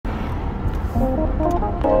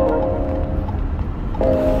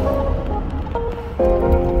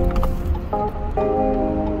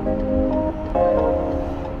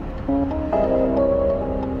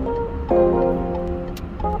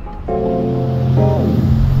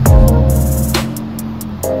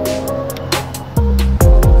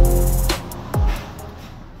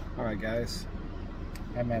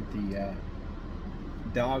I'm at the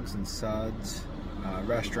Dogs and Suds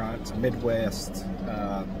restaurant. It's a Midwest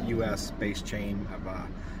U.S. based chain of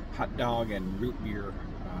hot dog and root beer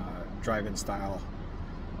drive-in style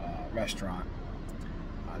restaurant.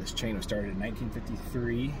 This chain was started in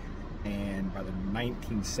 1953, and by the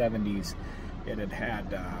 1970s it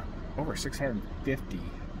had over 650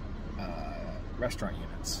 restaurant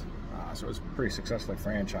units. So it was pretty successfully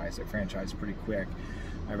franchised. They franchised pretty quick.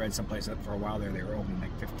 I read someplace that for a while there they were opening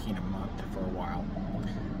like 15 a month for a while.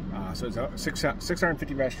 So it's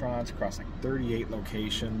 650 restaurants across like 38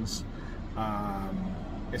 locations.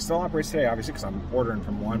 It still operates today, obviously, because I'm ordering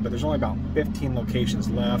from one, but there's only about 15 locations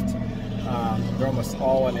left. They're almost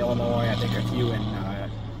all in Illinois, I think a few in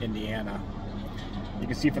Indiana. You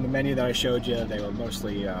can see from the menu that I showed you, they were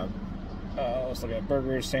mostly, let's look at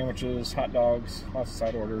burgers, sandwiches, hot dogs, lots of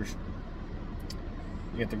side orders.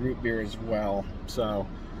 You get the root beer as well. So,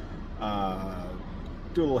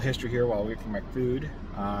 do a little history here while I wait for my food. It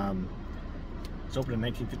was opened in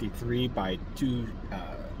 1953 by two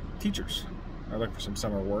teachers. They're looking for some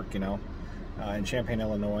summer work, you know, in Champaign,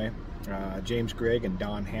 Illinois. James Grigg and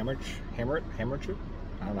Don Hammerich,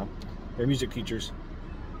 I don't know. They're music teachers.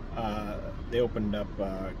 They opened up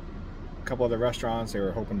a couple other restaurants. They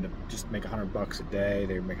were hoping to just make $100 a day.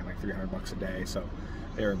 They were making like $300 a day, so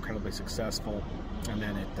they were incredibly successful. And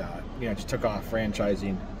then it, you know, just took off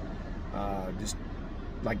franchising, just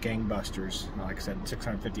like gangbusters. Like I said,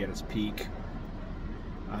 650 at its peak.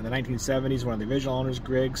 In the 1970s, one of the original owners,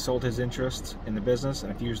 Grigg, sold his interest in the business,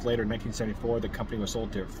 and a few years later, in 1974, the company was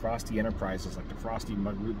sold to Frosty Enterprises, like the Frosty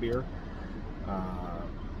Mug Root Beer.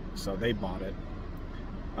 So they bought it.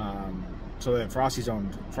 So that Frosty's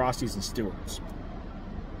owned Frosty's and Stewart's.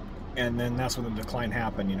 And then that's when the decline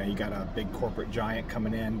happened. You know, you got a big corporate giant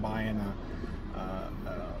coming in, buying a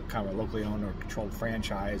kind of a locally owned or controlled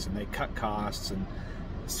franchise, and they cut costs and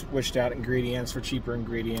switched out ingredients for cheaper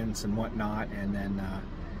ingredients and whatnot, and then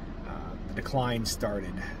the decline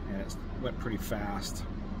started, and it went pretty fast.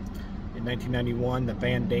 In 1991, the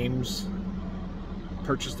Van Dames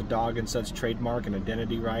purchased the Dog and Suds trademark and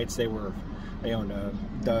identity rights. They owned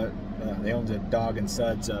the Dog and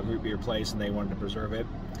Suds root beer place, and they wanted to preserve it.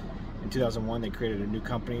 In 2001, they created a new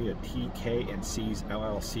company, the TK&C's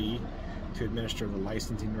LLC, to administer the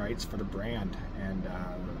licensing rights for the brand, and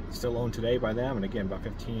still owned today by them. And again, about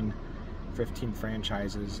 15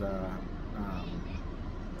 franchises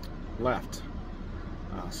left.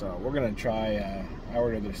 So we're gonna try. I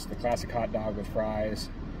ordered the classic hot dog with fries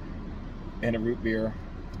and a root beer.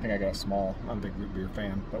 I think I got a small. I'm a big root beer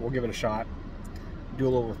fan, but we'll give it a shot. Do a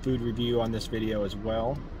little food review on this video as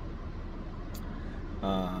well.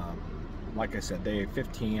 Like I said, day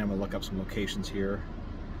 15. I'm gonna look up some locations here.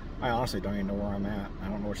 I honestly don't even know where I'm at. I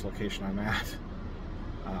don't know which location I'm at.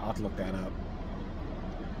 I'll have to look that up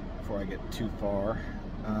before I get too far.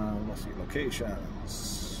 Let's see,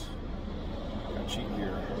 locations. Got cheat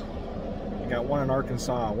here. We got one in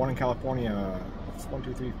Arkansas, one in California, 1,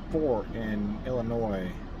 2, 3, 4 in Illinois.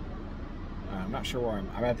 I'm not sure where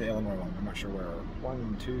I'm at the Illinois one. I'm not sure where.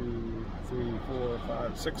 1, 2, 3, 4,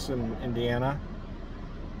 5, 6 in Indiana.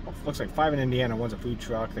 Well, looks like 5 in Indiana. One's a food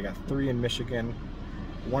truck. They got 3 in Michigan,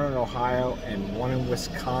 1 in Ohio, and 1 in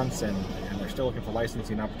Wisconsin, and they're still looking for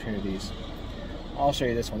licensing opportunities. I'll show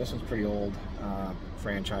you this one. This one's pretty old,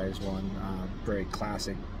 franchise one, very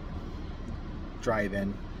classic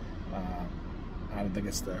drive-in. I don't think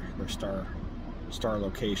it's their star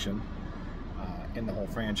location in the whole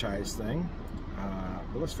franchise thing.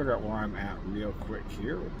 But let's figure out where I'm at real quick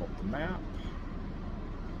here. We'll pull up the map.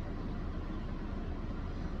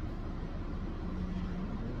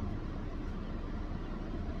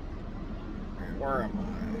 Where am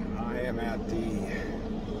I? I am at the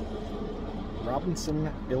Robinson,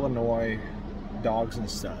 Illinois Dogs and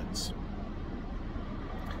Suds.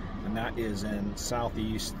 And that is in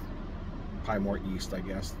southeast, probably more east, I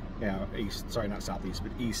guess. Yeah, east, sorry, not southeast,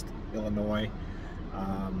 but east Illinois.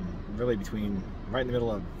 Really between, right in the middle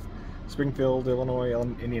of Springfield, Illinois,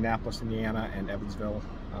 Indianapolis, Indiana, and Evansville,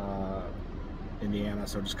 Indiana.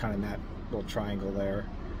 So just kind of in that little triangle there,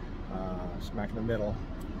 smack in the middle.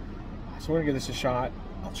 So we're gonna give this a shot.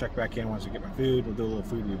 I'll check back in once I get my food. We'll do a little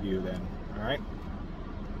food review then. All right.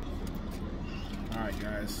 All right,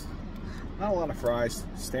 guys. Not a lot of fries.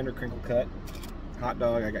 Standard crinkle cut. Hot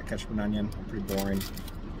dog. I got ketchup and onion. Pretty boring.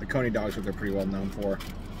 The Coney dogs, what they're pretty well known for.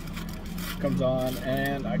 Comes on,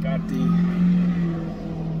 and I got the.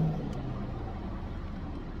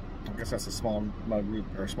 I guess that's a small mug root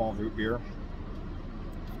or small root beer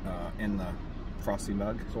in the frosty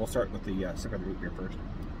mug. So we'll start with the sip of the root beer first.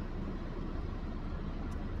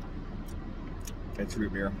 It's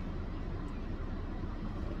root beer.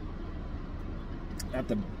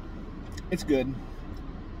 It's good.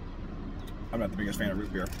 I'm not the biggest fan of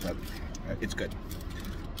root beer, but it's good.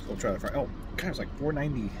 So we'll try the fry. Oh, God, it's like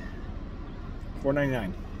 $4.90,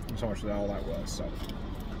 $4.99. That's how much all that was. So,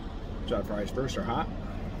 try the fries first. They're hot.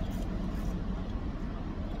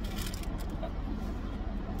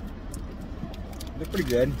 They're pretty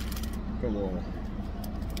good. Put a little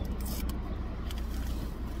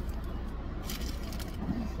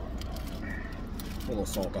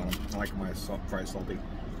salt on them. I like my fries salty.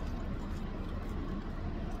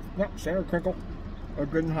 Yep, standard crinkle. They're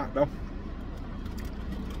good and hot though.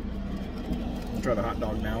 We'll try the hot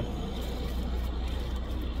dog now.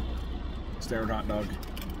 Standard hot dog.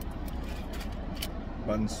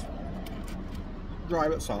 Buns. Dry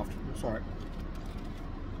but soft. It's alright.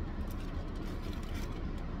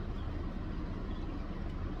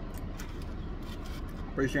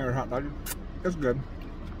 Pretty standard hot dog. It's good.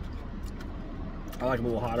 I like it a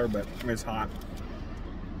little hotter, but I mean, it's hot.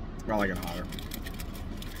 I like it hotter.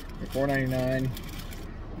 $4.99. You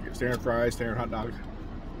get standard fries, standard hot dog.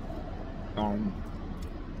 I'm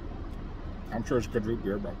sure it's good root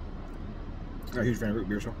beer, but I'm not a huge fan of root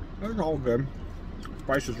beer, so it's all good.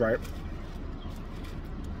 Price is right.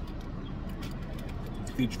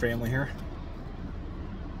 Feed your family here.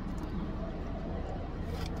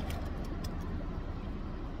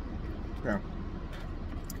 Yeah.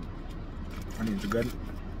 Onions are good.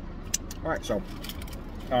 Alright, so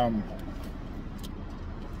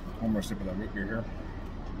one more sip of that root beer here.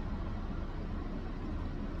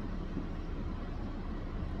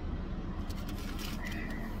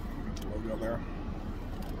 Got the logo there.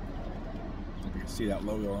 If you can see that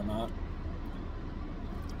logo or not.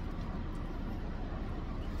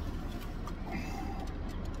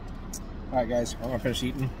 Alright guys, I'm gonna finish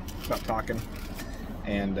eating, stop talking,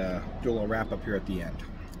 and do a little wrap up here at the end.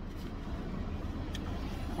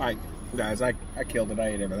 Alright guys, I killed it. I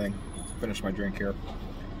ate everything. Finished my drink here.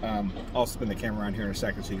 I'll spin the camera around here in a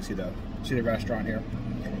second so you can see the restaurant here.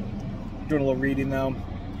 Doing a little reading though.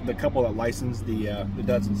 The couple that licensed the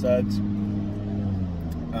Duds and Suds,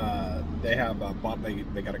 they have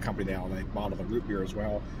they got a company now. They bottle the root beer as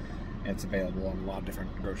well, and it's available in a lot of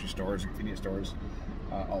different grocery stores and convenience stores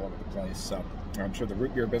all over the place. So I'm sure the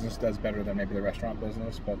root beer business does better than maybe the restaurant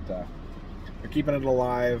business, but they're keeping it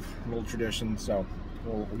alive, a little tradition. So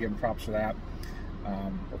we'll give them props for that.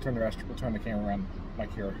 We'll turn the camera around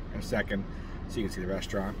like here in a second so you can see the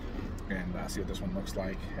restaurant and see what this one looks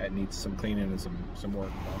like. It needs some cleaning and some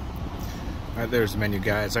work. All right, there's the menu,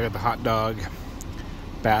 guys. I got the hot dog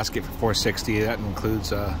basket for $4.60. That includes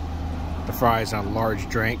the fries and a large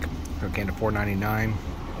drink. It came to $4.99.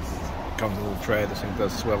 Comes with a little tray. This thing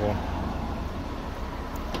does swivel.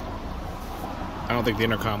 I don't think the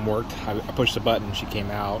intercom worked. I pushed the button, she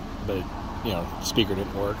came out, but the speaker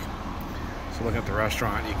didn't work. So looking at the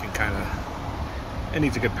restaurant, you can kind of, it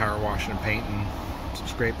needs a good power washing and paint and some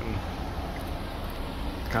scraping.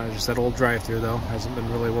 Kind of just that old drive-through though, hasn't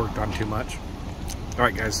been really worked on too much. All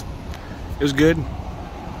right guys, it was good.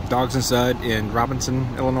 Dogs and Sud in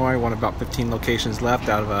Robinson, Illinois. One of about 15 locations left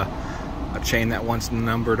out of a chain that once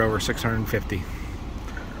numbered over 650. All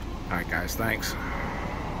right guys, thanks.